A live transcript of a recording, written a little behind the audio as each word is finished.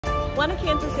One of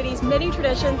Kansas City's many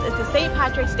traditions is the St.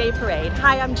 Patrick's Day Parade.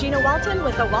 Hi, I'm Gina Walton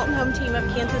with the Walton Home Team of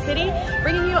Kansas City,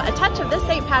 bringing you a touch of this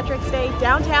St. Patrick's Day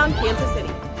downtown Kansas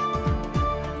City.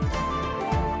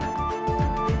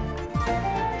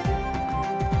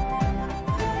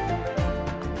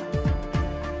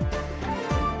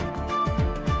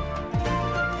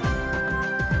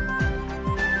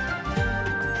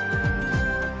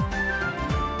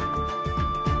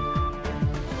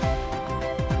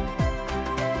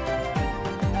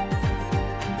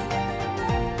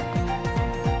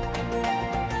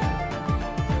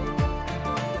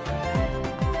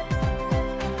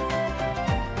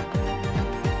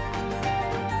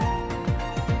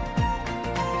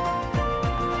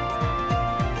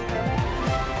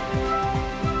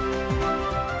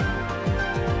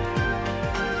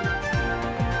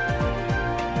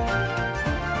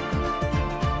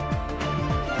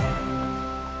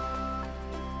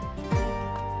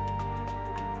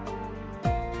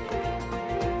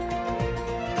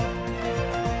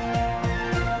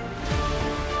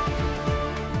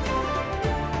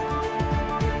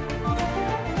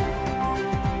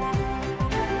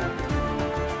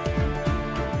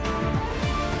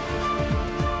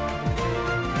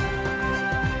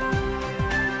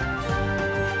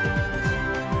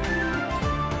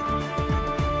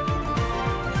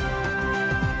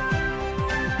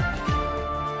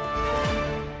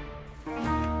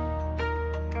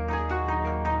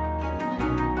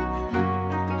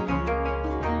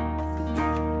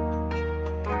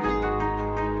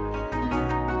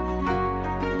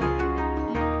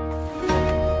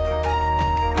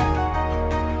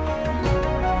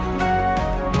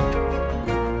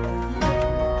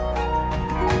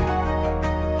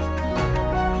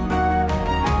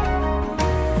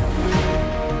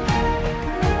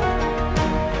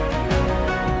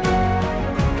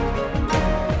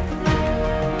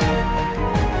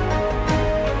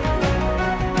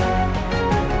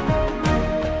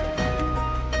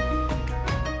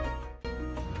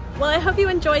 Well, I hope you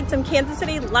enjoyed some Kansas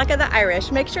City Luck of the Irish.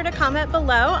 Make sure to comment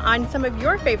below on some of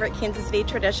your favorite Kansas City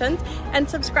traditions and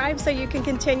subscribe so you can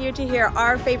continue to hear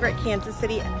our favorite Kansas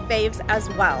City faves as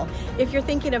well. If you're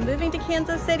thinking of moving to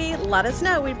Kansas City, let us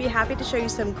know. We'd be happy to show you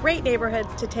some great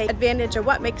neighborhoods to take advantage of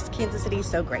what makes Kansas City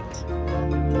so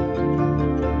great.